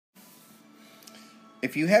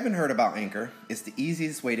If you haven't heard about Anchor, it's the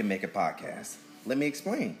easiest way to make a podcast. Let me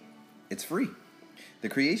explain. It's free. The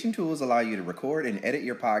creation tools allow you to record and edit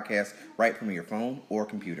your podcast right from your phone or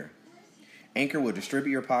computer. Anchor will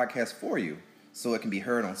distribute your podcast for you so it can be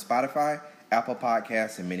heard on Spotify, Apple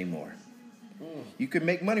Podcasts, and many more. You can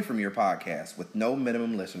make money from your podcast with no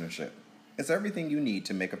minimum listenership. It's everything you need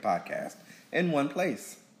to make a podcast in one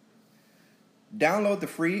place. Download the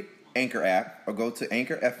free Anchor app or go to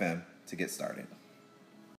Anchor FM to get started.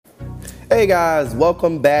 Hey guys,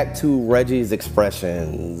 welcome back to Reggie's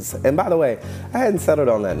Expressions. And by the way, I hadn't settled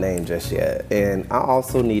on that name just yet. And I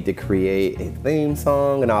also need to create a theme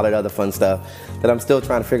song and all that other fun stuff that I'm still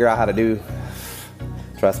trying to figure out how to do.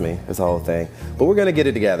 Trust me, it's a whole thing. But we're going to get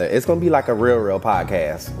it together. It's going to be like a real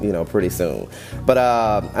podcast, pretty soon. But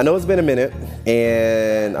I know it's been a minute,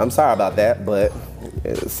 and I'm sorry about that. But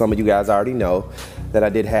some of you guys already know that I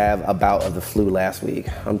did have a bout of the flu last week.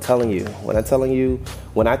 I'm telling you, when I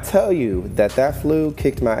tell you that flu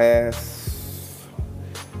kicked my ass,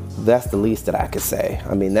 that's the least that I could say.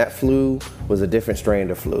 I mean, that flu was a different strain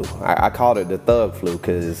of flu. I called it the thug flu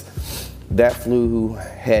because that flu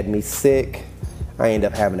had me sick. I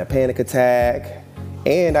ended up having a panic attack,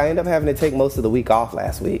 and I ended up having to take most of the week off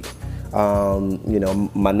last week.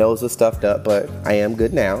 My nose was stuffed up, but I am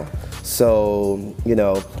good now. So,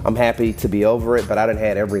 I'm happy to be over it, but I done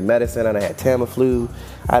had every medicine. I done had Tamiflu.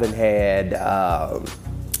 I done had,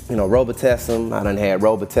 Robitussin. I done had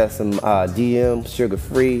Robitussin DM,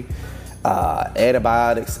 sugar-free,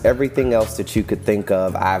 antibiotics, everything else that you could think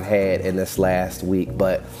of I've had in this last week.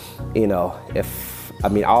 But,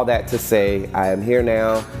 all that to say, I am here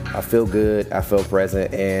now. I feel good. I feel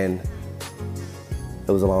present, and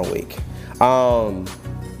it was a long week.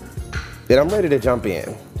 And I'm ready to jump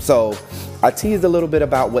in. So I teased a little bit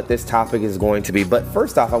about what this topic is going to be. But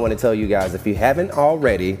first off, I want to tell you guys, if you haven't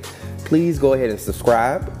already, please go ahead and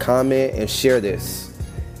subscribe, comment, and share this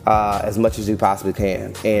as much as you possibly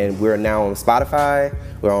can. And we're now on Spotify.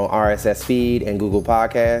 We're on RSS feed and Google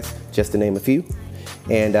Podcasts, just to name a few.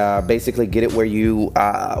 And basically get it where you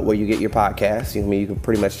get your podcast. You can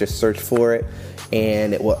pretty much just search for it,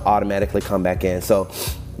 and it will automatically come back in. So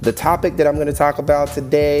the topic that I'm going to talk about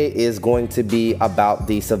today is going to be about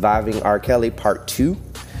the Surviving R. Kelly Part 2,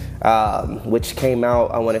 which came out,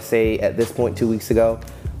 I want to say, at this point 2 weeks ago.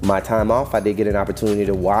 My time off, I did get an opportunity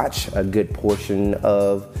to watch a good portion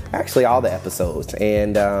of actually all the episodes.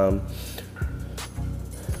 And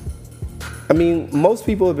most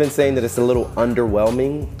people have been saying that it's a little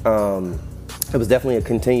underwhelming. It was definitely a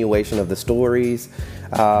continuation of the stories.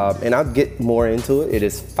 And I'll get more into it. It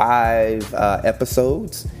is 5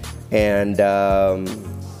 episodes. And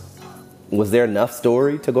was there enough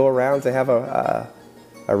story to go around to have a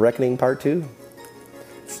Reckoning Part 2?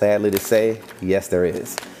 Sadly to say, yes, there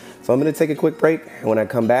is. So I'm going to take a quick break. And when I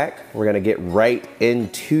come back, we're going to get right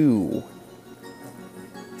into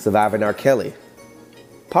Surviving R. Kelly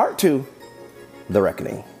Part 2, The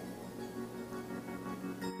Reckoning.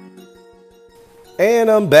 And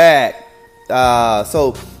I'm back.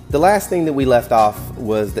 So the last thing that we left off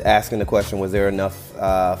was asking the question, was there enough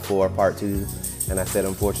for Part 2? And I said,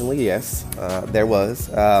 unfortunately, yes, there was.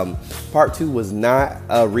 Part 2 was not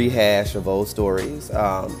a rehash of old stories,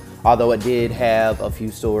 although it did have a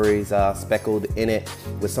few stories speckled in it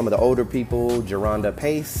with some of the older people, Geronda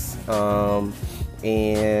Pace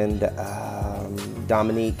and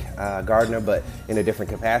Dominique Gardner, but in a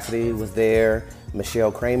different capacity was there.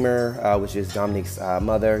 Michelle Kramer, which is Dominique's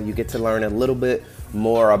mother. You get to learn a little bit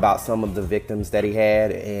more about some of the victims that he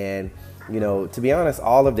had. And, to be honest,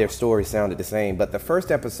 all of their stories sounded the same. But the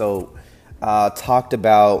first episode talked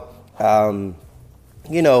about, the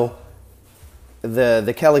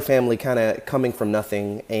Kelly family kind of coming from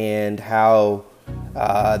nothing and how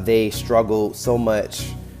they struggled so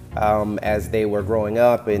much as they were growing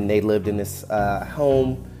up. And they lived in this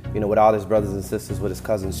home, with all his brothers and sisters, with his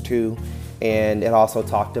cousins too. And it also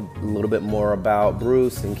talked a little bit more about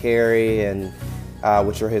Bruce and Carrie, and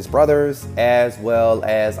which are his brothers, as well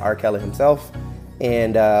as R. Kelly himself,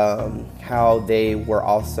 and how they were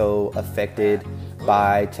also affected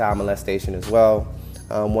by child molestation as well.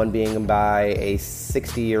 One being by a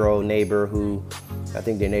 60-year-old neighbor who I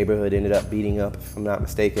think their neighborhood ended up beating up, if I'm not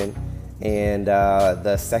mistaken. And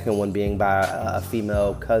the second one being by a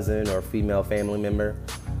female cousin or female family member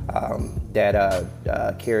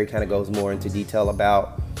that Carrie kind of goes more into detail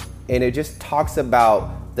about. And it just talks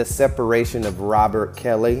about the separation of Robert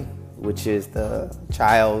Kelly, which is the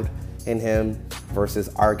child in him, versus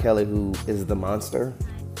R. Kelly, who is the monster.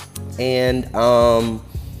 And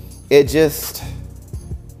it just,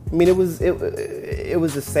 it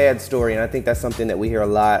was a sad story, and I think that's something that we hear a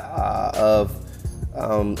lot of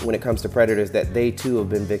when it comes to predators, that they too have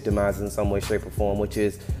been victimized in some way, shape, or form, which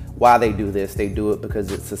is why they do this. They do it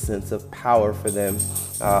because it's a sense of power for them,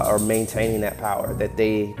 or maintaining that power that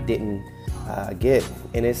they didn't get.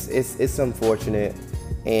 And it's unfortunate,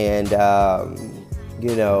 and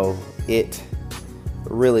it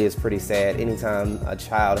really is pretty sad. Anytime a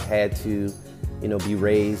child had to, be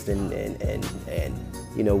raised and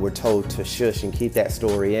we're told to shush and keep that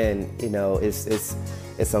story in,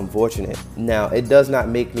 it's unfortunate. Now, it does not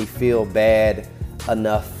make me feel bad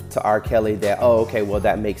enough to R. Kelly that,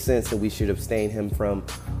 that makes sense and we should abstain him from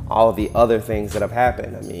all of the other things that have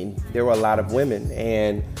happened. I mean, there were a lot of women,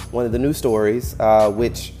 and one of the news stories,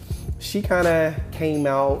 which she kind of came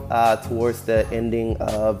out towards the ending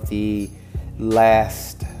of the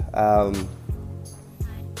last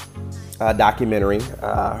documentary,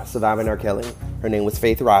 Surviving R. Kelly. Her name was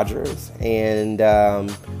Faith Rogers, and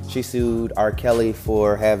she sued R. Kelly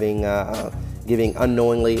for having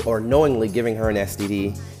unknowingly or knowingly giving her an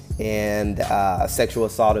STD and sexual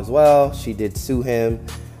assault as well. She did sue him,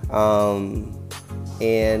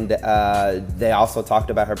 and they also talked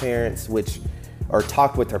about her parents,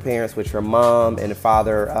 talked with her parents, which her mom and her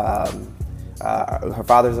father. Her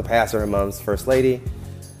father's a pastor, her mom's first lady.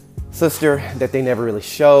 Sister that they never really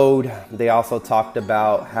showed. They also talked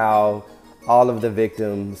about how all of the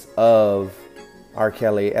victims of R.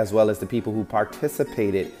 Kelly, as well as the people who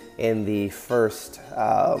participated in the first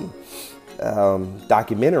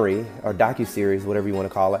documentary or docuseries, whatever you want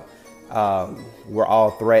to call it, were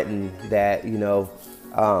all threatened that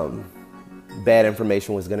bad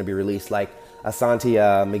information was going to be released. Like Asante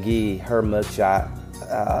McGee, her mugshot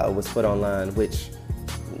was put online, which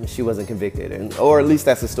she wasn't convicted, or at least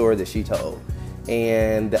that's the story that she told.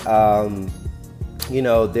 And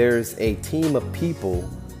there's a team of people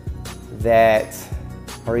that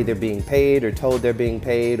are either being paid or told they're being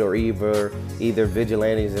paid, or either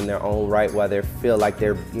vigilantes in their own right, where they feel like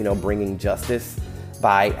they're bringing justice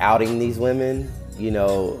by outing these women,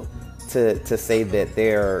 to say that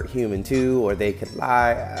they're human too, or they could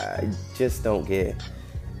lie. I just don't get.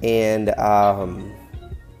 And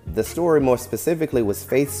the story more specifically was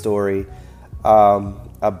Faith's story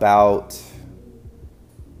about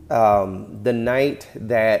the night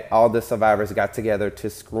that all the survivors got together to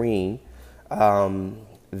screen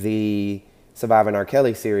the Surviving R.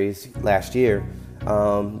 Kelly series last year.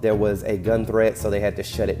 There was a gun threat, so they had to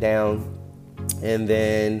shut it down. And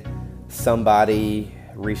then somebody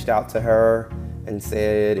reached out to her and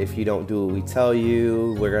said, if you don't do what we tell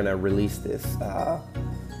you, we're going to release this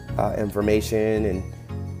information. And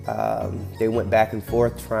they went back and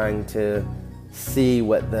forth trying to see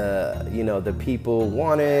what the people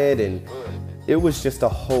wanted, and it was just a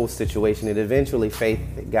whole situation. And eventually Faith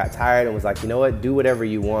got tired and was like, you know what, do whatever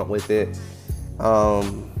you want with it,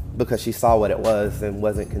 because she saw what it was and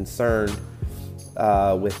wasn't concerned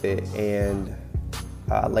with it. And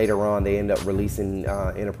later on they ended up releasing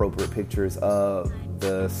inappropriate pictures of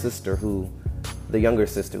the younger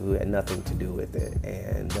sister who had nothing to do with it.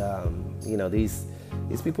 And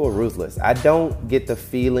these people are ruthless. I don't get the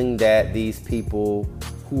feeling that these people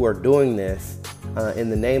who are doing this in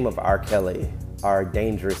the name of R. Kelly are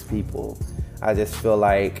dangerous people. I just feel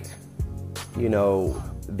like,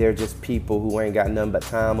 they're just people who ain't got nothing but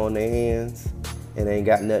time on their hands and ain't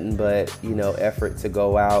got nothing but, effort to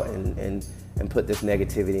go out and put this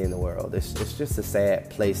negativity in the world. It's just a sad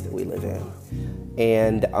place that we live in.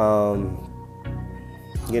 And,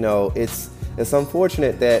 it's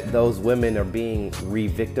unfortunate that those women are being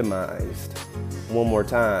re-victimized one more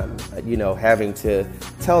time, having to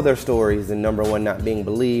tell their stories and, number one, not being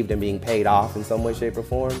believed and being paid off in some way, shape, or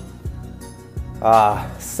form.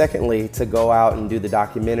 Secondly, to go out and do the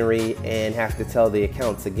documentary and have to tell the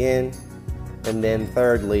accounts again. And then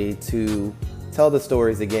thirdly, to tell the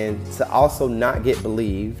stories again, to also not get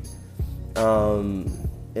believed, and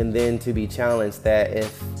then to be challenged that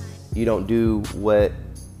if you don't do what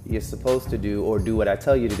you're supposed to do or do what I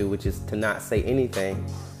tell you to do, which is to not say anything,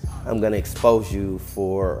 I'm going to expose you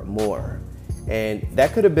for more. And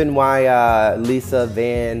that could have been why Lisa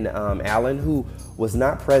Van Allen, who was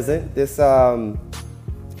not present this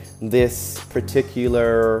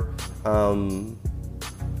particular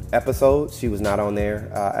episode, she was not on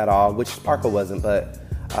there at all, which Sparkle wasn't, but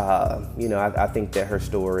I think that her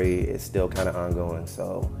story is still kind of ongoing,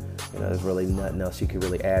 so there's really nothing else she could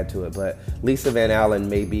really add to it. But Lisa Van Allen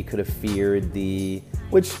maybe could have feared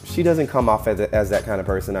which she doesn't come off as that kind of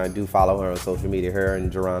person. I do follow her on social media, her and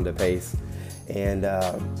Jerronda Pace. And,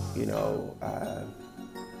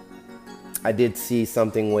 I did see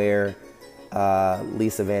something where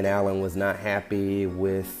Lisa Van Allen was not happy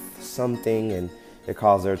with something, and It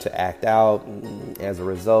caused her to act out. And as a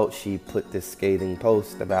result, she put this scathing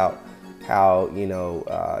post about how,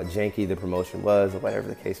 janky the promotion was, or whatever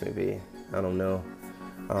the case may be. I don't know.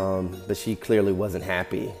 But she clearly wasn't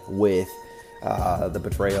happy with the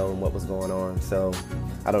betrayal and what was going on. So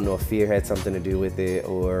I don't know if fear had something to do with it,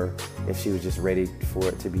 or if she was just ready for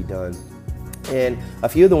it to be done. And a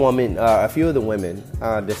few of the women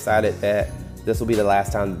decided that this will be the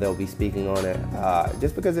last time that they'll be speaking on it,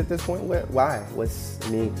 just because at this point, why?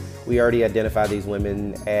 We already identify these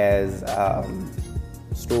women as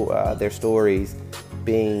their stories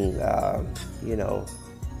being,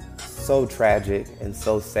 so tragic and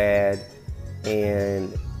so sad,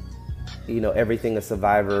 and everything a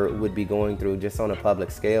survivor would be going through just on a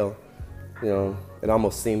public scale. It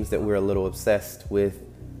almost seems that we're a little obsessed with,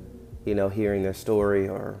 hearing their story,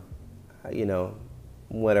 or,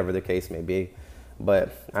 whatever the case may be.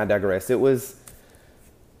 But I digress.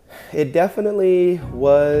 It definitely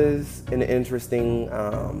was an interesting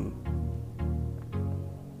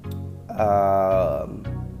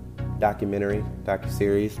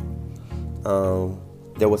docu-series.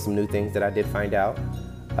 There was some new things that I did find out.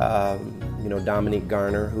 Dominique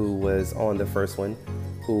Garner, who was on the first one,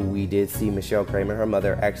 who we did see Michelle Kramer, her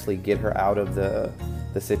mother, actually get her out of the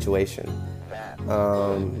situation.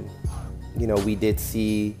 We did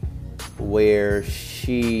see where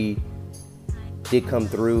she did come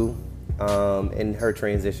through in her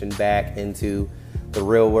transition back into the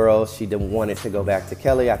real world. She didn't want it to go back to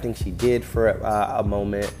Kelly. I think she did for a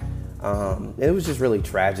moment. It was just really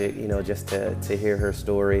tragic, just to hear her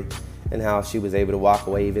story and how she was able to walk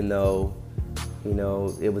away, even though,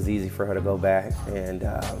 it was easy for her to go back. And,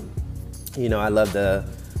 I love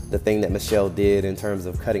the thing that Michelle did in terms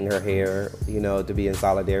of cutting her hair, to be in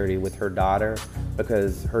solidarity with her daughter,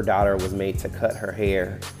 because her daughter was made to cut her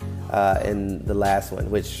hair in the last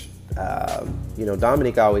one, which,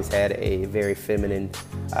 Dominique always had a very feminine,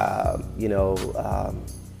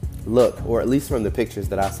 look, or at least from the pictures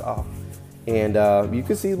that I saw. And you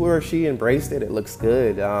can see where she embraced it. It looks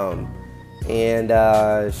good.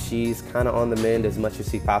 And she's kind of on the mend as much as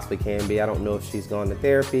she possibly can be. I don't know if she's gone to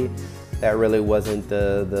therapy. That really wasn't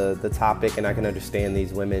the topic, and I can understand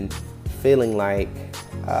these women feeling like,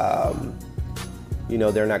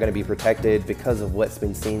 they're not going to be protected because of what's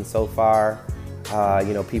been seen so far.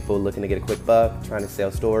 People looking to get a quick buck, trying to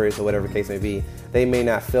sell stories, or whatever the case may be. They may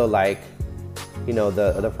not feel like,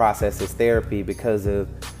 the process is therapy because of,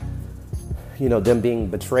 them being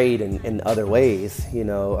betrayed in other ways.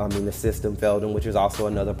 The system failed them, which is also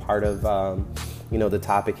another part of, the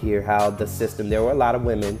topic here, how the system, there were a lot of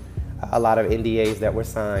women, a lot of NDAs that were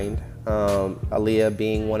signed, Aaliyah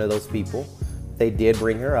being one of those people. They did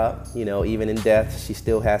bring her up, even in death, she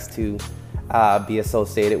still has to be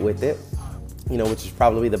associated with it, which is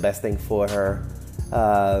probably the best thing for her,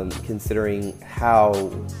 considering how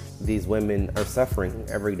these women are suffering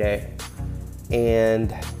every day.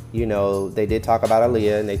 And, they did talk about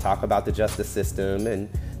Aaliyah, and they talk about the justice system, and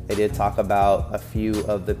they did talk about a few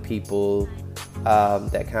of the people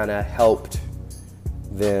that kind of helped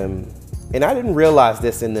them. And I didn't realize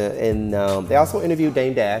this they also interviewed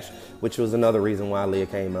Dame Dash, which was another reason why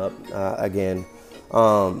Aaliyah came up again.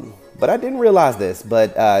 But I didn't realize this,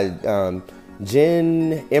 but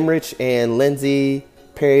Jen Emmerich and Lindsay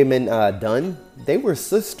Perryman Dunn, they were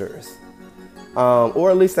sisters. Or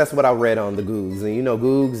at least that's what I read on the Googs. And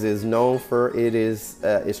Googs is known for its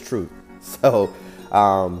truth. So,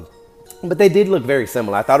 but they did look very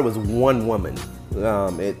similar. I thought it was one woman.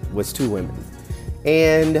 It was two women.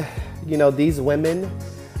 And, these women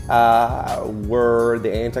were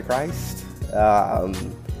the Antichrist.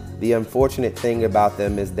 The unfortunate thing about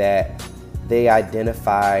them is that they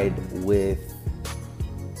identified with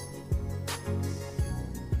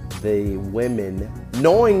the women,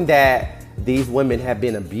 knowing that these women have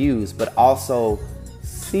been abused, but also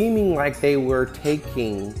seeming like they were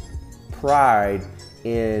taking pride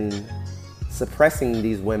in suppressing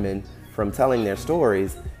these women from telling their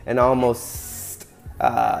stories, and almost,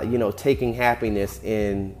 taking happiness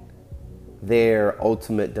in their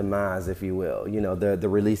ultimate demise, if you will. The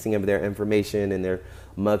releasing of their information and their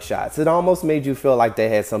mugshots. It almost made you feel like they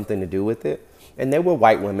had something to do with it. And they were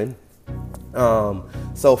white women.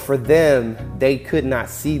 So for them, they could not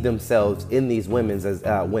see themselves in these women as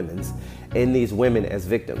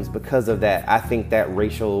victims because of that. I think that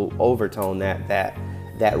racial overtone, that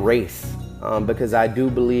race, because I do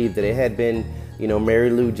believe that it had been, Mary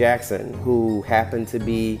Lou Jackson, who happened to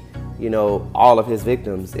be, all of his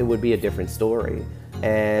victims, it would be a different story.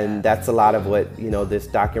 And that's a lot of what, this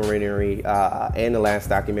documentary and the last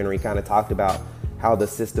documentary kind of talked about, how the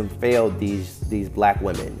system failed these black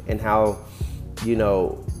women, and how,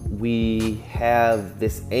 we have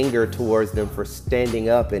this anger towards them for standing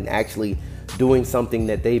up and actually doing something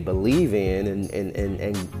that they believe in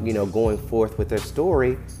and going forth with their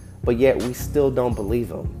story, but yet we still don't believe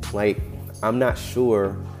them. Like, I'm not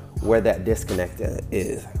sure where that disconnect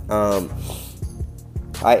is.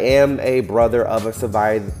 I am a brother of a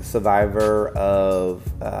survivor of,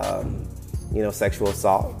 sexual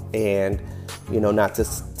assault, and, not to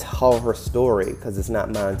tell her story because it's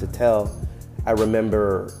not mine to tell. I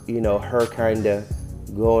remember, her kind of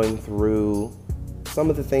going through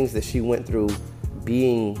some of the things that she went through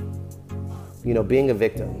being a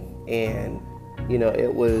victim. And,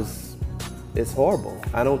 it's horrible.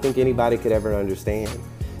 I don't think anybody could ever understand.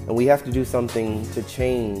 And we have to do something to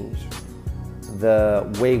change the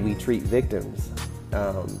way we treat victims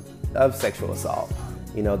of sexual assault.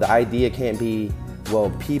 The idea can't be, well,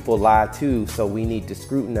 people lie too, so we need to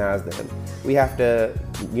scrutinize them. We have to,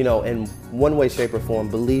 in one way, shape, or form,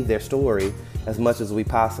 believe their story as much as we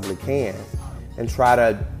possibly can, and try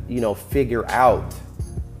to, figure out,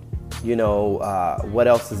 what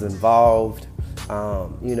else is involved,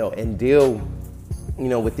 and deal,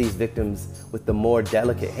 with these victims with the more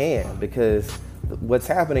delicate hand. Because what's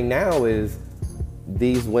happening now is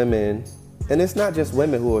these women, and it's not just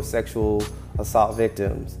women who are sexual assault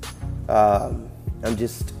victims. I'm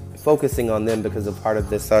just focusing on them because of part of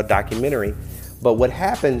this documentary. But what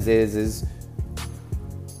happens is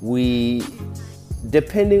we,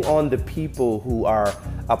 depending on the people who are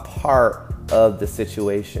a part of the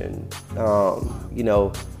situation,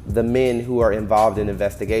 the men who are involved in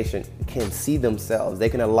investigation can see themselves. They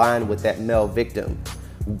can align with that male victim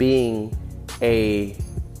being a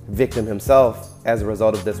victim himself as a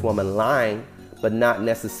result of this woman lying, but not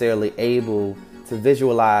necessarily able to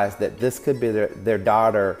visualize that this could be their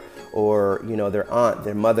daughter or, their aunt,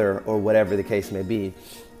 their mother, or whatever the case may be.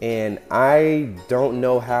 And I don't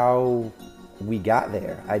know how we got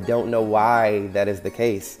there. I don't know why that is the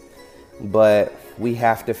case, but we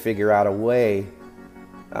have to figure out a way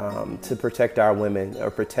to protect our women or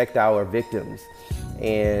protect our victims,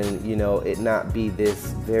 and it not be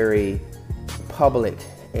this very public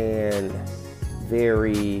and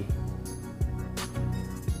very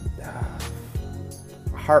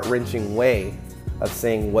heart-wrenching way of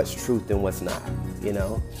saying what's truth and what's not.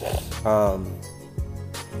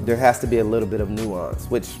 There has to be a little bit of nuance,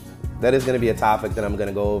 which that is going to be a topic that I'm going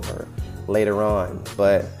to go over later on,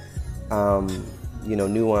 but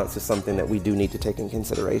nuance is something that we do need to take in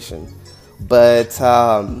consideration. But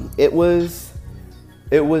it was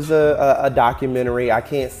a documentary. I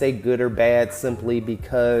can't say good or bad simply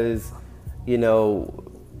because, it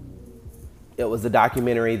was a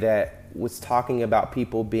documentary that was talking about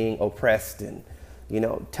people being oppressed and,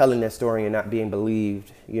 telling their story and not being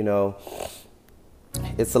believed.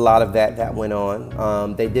 It's a lot of that went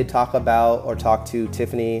on. They did talk to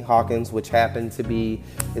Tiffany Hawkins, which happened to be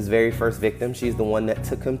his very first victim. She's the one that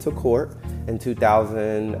took him to court in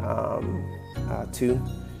 2002.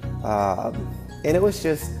 And it was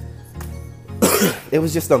just,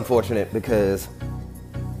 unfortunate because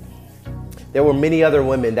there were many other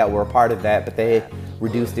women that were a part of that, but they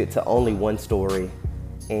reduced it to only one story.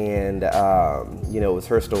 And, it was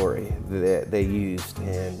her story that they used.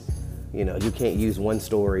 And, you can't use one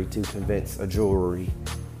story to convince a jury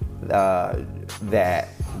that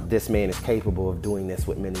this man is capable of doing this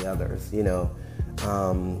with many others, And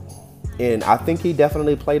I think he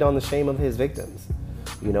definitely played on the shame of his victims.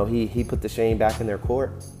 He put the shame back in their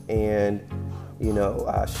court and,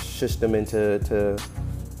 shushed them into to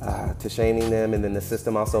shaming them. And then the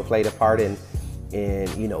system also played a part in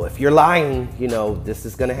if you're lying, this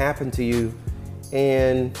is going to happen to you.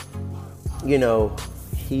 And,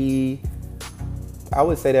 I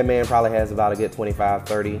would say that man probably has about a good 25,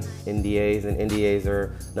 30 NDAs, and NDAs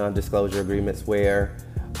are non-disclosure agreements where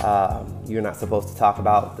you're not supposed to talk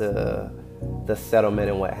about the settlement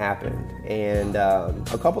and what happened. And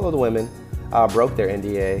a couple of the women broke their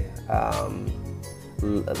NDA.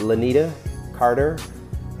 Lanita Carter,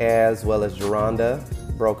 as well as Geronda,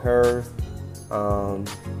 broke hers. And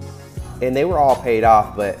they were all paid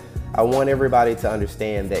off, but I want everybody to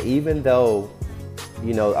understand that even though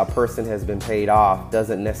a person has been paid off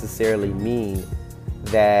doesn't necessarily mean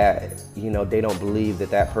that, they don't believe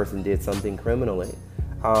that person did something criminally.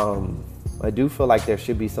 I do feel like there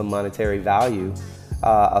should be some monetary value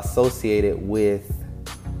associated with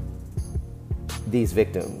these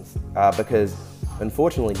victims because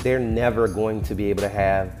unfortunately they're never going to be able to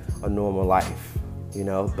have a normal life,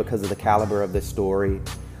 because of the caliber of this story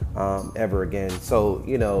ever again. So,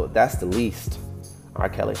 that's the least R.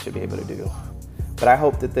 Kelly should be able to do. But I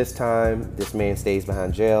hope that this time, this man stays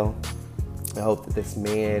behind jail. I hope that this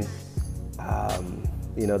man,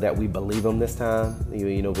 that we believe him this time,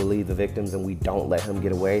 believe the victims and we don't let him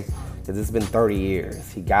get away. Because it's been 30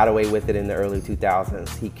 years. He got away with it in the early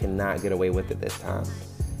 2000s. He cannot get away with it this time.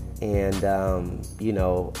 And,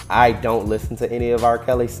 I don't listen to any of R.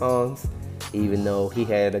 Kelly's songs, even though he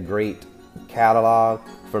had a great catalog.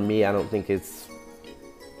 For me, I don't think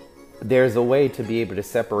there's a way to be able to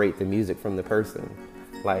separate the music from the person.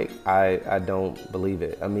 Like, I don't believe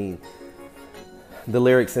it. I mean, the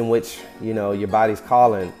lyrics in which, your body's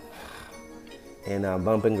calling and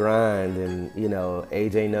bump and grind and,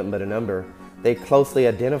 age ain't nothing but a number, they closely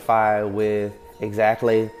identify with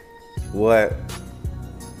exactly what,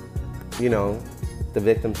 the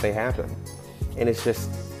victims say happened. And it's just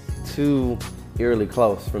too eerily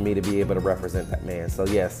close for me to be able to represent that man. So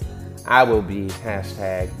yes, I will be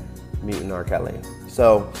 #mutant R. Kelly.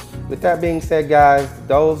 So with that being said, guys,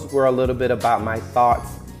 those were a little bit about my thoughts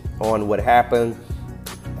on what happened.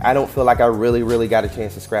 I don't feel like I really got a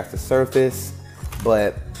chance to scratch the surface,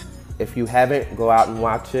 but if you haven't, go out and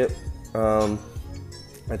watch it. I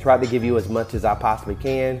tried to give you as much as I possibly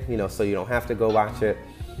can, so you don't have to go watch it,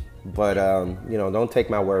 but don't take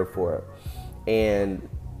my word for it. And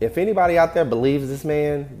if anybody out there believes this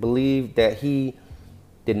man, believe that he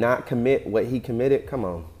did not commit what he committed, come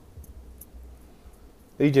on.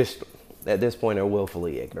 You just, at this point, are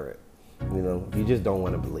willfully ignorant. You just don't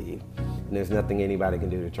want to believe. And there's nothing anybody can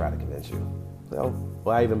do to try to convince you. So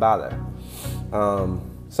why even bother?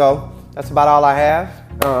 So that's about all I have.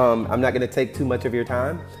 I'm not going to take too much of your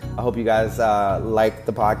time. I hope you guys like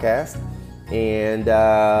the podcast. And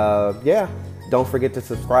don't forget to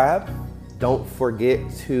subscribe. Don't forget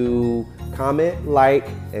to comment, like,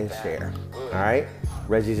 and share. All right?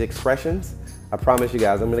 Reggie's Expressions. I promise you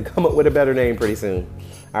guys, I'm going to come up with a better name pretty soon.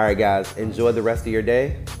 All right, guys, enjoy the rest of your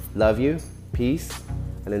day. Love you. Peace.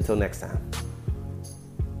 And until next time.